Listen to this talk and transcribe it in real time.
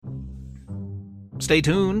Stay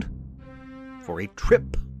tuned for a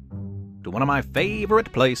trip to one of my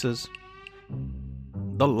favorite places,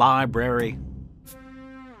 the library,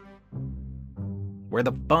 where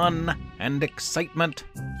the fun and excitement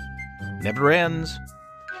never ends.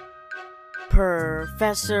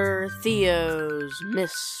 Professor Theo's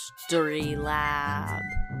Mystery Lab.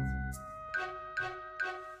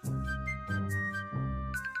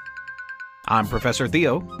 I'm Professor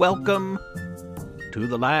Theo. Welcome to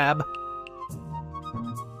the lab.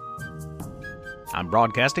 I'm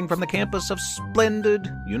broadcasting from the campus of Splendid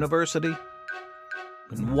University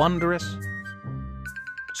in wondrous,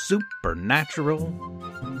 supernatural,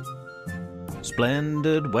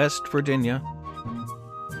 splendid West Virginia.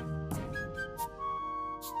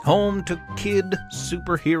 Home to kid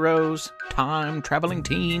superheroes, time-traveling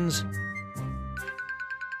teens,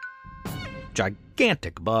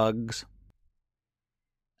 gigantic bugs,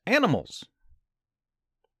 animals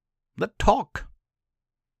that talk.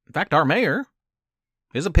 In fact, our mayor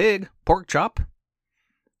is a pig, pork chop.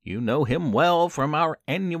 You know him well from our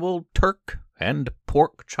annual turk and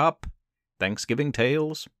pork chop Thanksgiving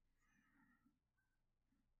tales.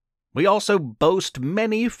 We also boast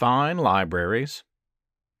many fine libraries,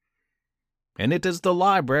 and it is the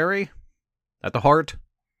library at the heart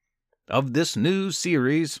of this new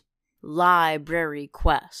series, Library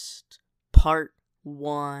Quest, Part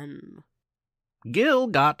 1. Gil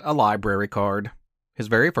got a library card, his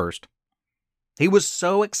very first. He was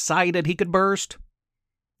so excited he could burst.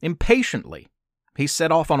 Impatiently, he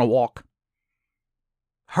set off on a walk.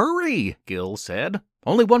 "Hurry," Gil said.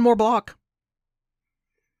 "Only one more block."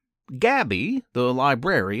 Gabby, the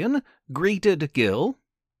librarian, greeted Gil.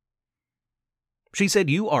 She said,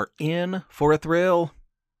 "You are in for a thrill,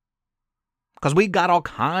 'cause we got all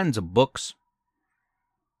kinds of books.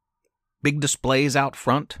 Big displays out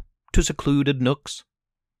front to secluded nooks.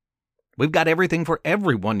 We've got everything for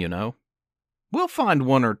everyone, you know. We'll find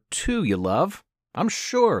one or two you love, I'm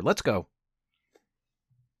sure. Let's go."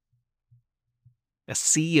 A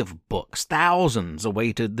sea of books, thousands,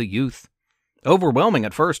 awaited the youth. Overwhelming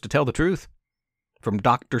at first, to tell the truth. From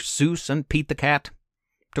Dr. Seuss and Pete the Cat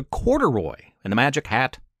to Corduroy and the Magic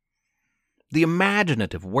Hat, the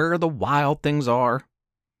imaginative Where the Wild Things Are,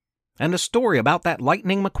 and a story about that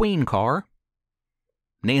Lightning McQueen car,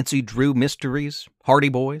 Nancy Drew mysteries, Hardy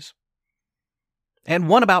Boys, and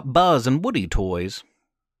one about Buzz and Woody toys,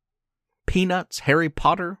 Peanuts, Harry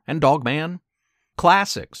Potter, and Dogman,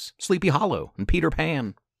 classics, Sleepy Hollow and Peter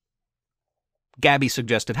Pan. Gabby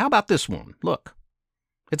suggested, "How about this one? Look,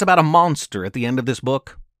 it's about a monster at the end of this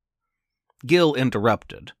book." Gil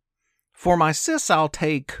interrupted. "For my sis, I'll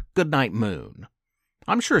take Goodnight Moon.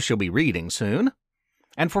 I'm sure she'll be reading soon.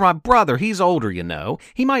 And for my brother, he's older, you know.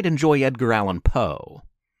 He might enjoy Edgar Allan Poe.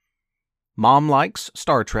 Mom likes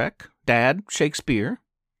Star Trek, Dad, Shakespeare.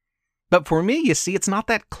 But for me, you see, it's not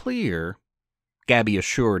that clear." Gabby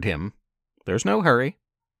assured him, "There's no hurry.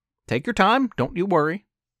 Take your time, don't you worry.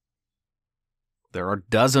 There are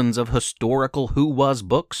dozens of historical Who Was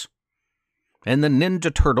books, and the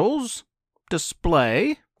Ninja Turtles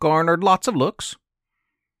display garnered lots of looks."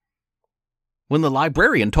 When the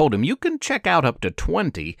librarian told him you can check out up to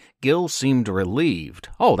 20, Gil seemed relieved.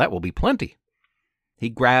 "Oh, that will be plenty." He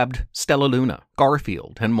grabbed Stella Luna,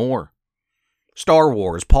 Garfield, and more. Star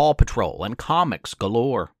Wars, Paw Patrol, and comics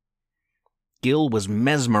galore. Gil was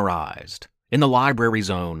mesmerized in the library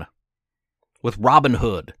zone with Robin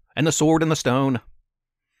Hood and the Sword and the Stone.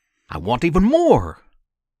 "I want even more,"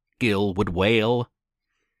 Gil would wail.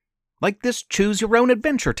 "Like this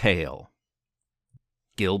choose-your-own-adventure tale."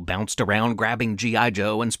 Gil bounced around grabbing G.I.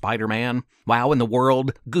 Joe and Spider-Man, wow in the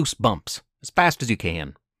world, Goosebumps, as fast as you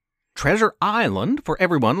can. Treasure Island, for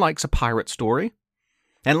everyone likes a pirate story.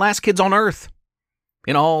 And Last Kids on Earth,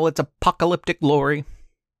 in all its apocalyptic glory.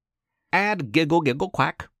 Add Giggle Giggle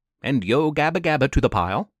Quack and Yo Gabba Gabba to the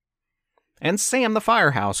pile. And Sam the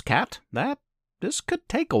Firehouse Cat. This could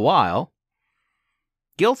take a while.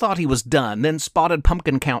 Gil thought he was done, then spotted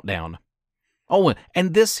Pumpkin Countdown. Oh,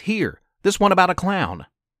 and this one about a clown.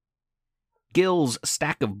 Gil's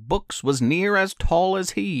stack of books was near as tall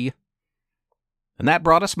as he. And that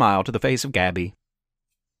brought a smile to the face of Gabby.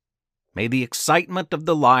 May the excitement of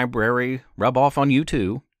the library rub off on you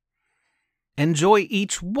too. Enjoy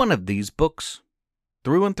each one of these books,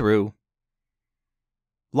 through and through.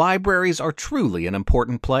 Libraries are truly an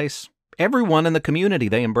important place. Everyone in the community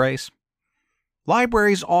they embrace.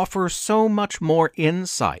 Libraries offer so much more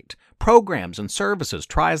insight, programs and services,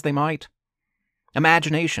 try as they might.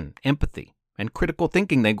 Imagination, empathy, and critical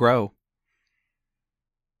thinking they grow.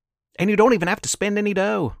 And you don't even have to spend any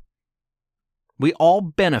dough. We all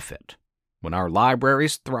benefit when our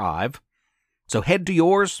libraries thrive, So head to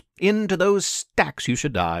yours, into those stacks you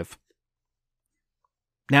should dive.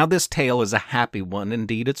 Now this tale is a happy one,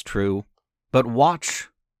 indeed it's true, but watch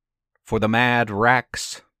for the mad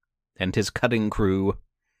Rax and his cutting crew.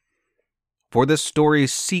 For this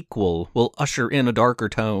story's sequel will usher in a darker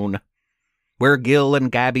tone, where Gil and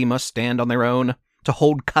Gabby must stand on their own to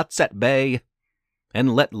hold cuts at bay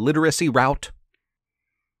and let literacy rout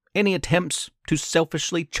any attempts to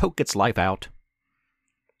selfishly choke its life out.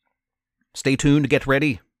 Stay tuned, get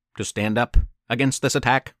ready to stand up against this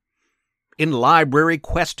attack. In Library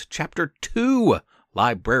Quest Chapter 2,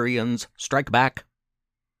 Librarians Strike Back.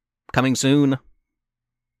 Coming soon,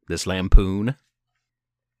 this lampoon.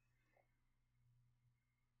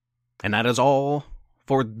 And that is all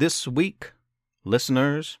for this week,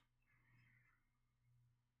 listeners.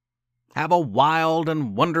 Have a wild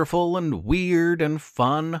and wonderful and weird and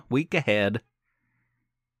fun week ahead.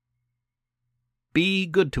 Be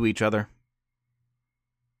good to each other.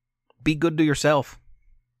 Be good to yourself.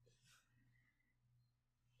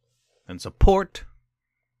 And support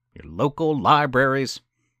your local libraries.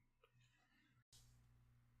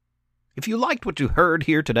 If you liked what you heard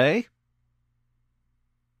here today,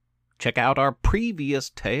 check out our previous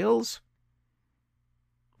tales.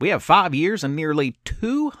 We have 5 years and nearly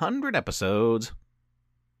 200 episodes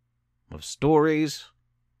of stories,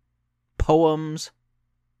 poems,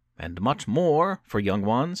 and much more for young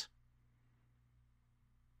ones.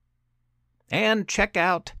 And check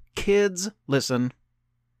out Kids Listen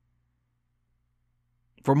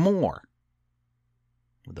for more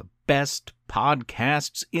of the best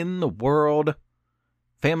podcasts in the world,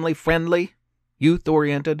 family-friendly,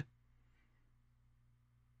 youth-oriented.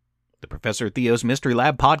 The Professor Theo's Mystery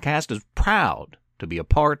Lab podcast is proud to be a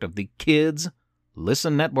part of the Kids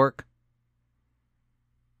Listen Network.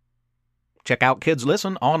 Check out Kids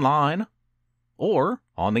Listen online or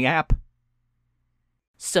on the app.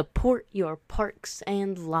 Support your parks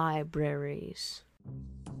and libraries.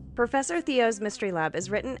 Professor Theo's Mystery Lab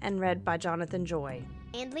is written and read by Jonathan Joy.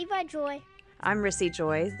 And Levi Joy. I'm Rissy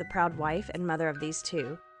Joy, the proud wife and mother of these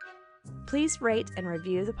two. Please rate and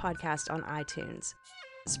review the podcast on iTunes.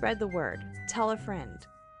 Spread the word. Tell a friend.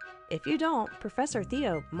 If you don't, Professor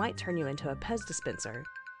Theo might turn you into a Pez dispenser.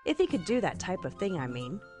 If he could do that type of thing, I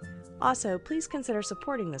mean. Also, please consider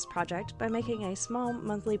supporting this project by making a small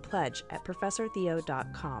monthly pledge at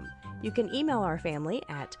ProfessorTheo.com. You can email our family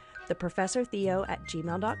at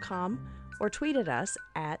theprofessortheo@gmail.com or tweet at us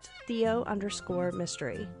at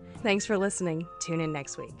Theo_mystery. Thanks for listening. Tune in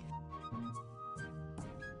next week.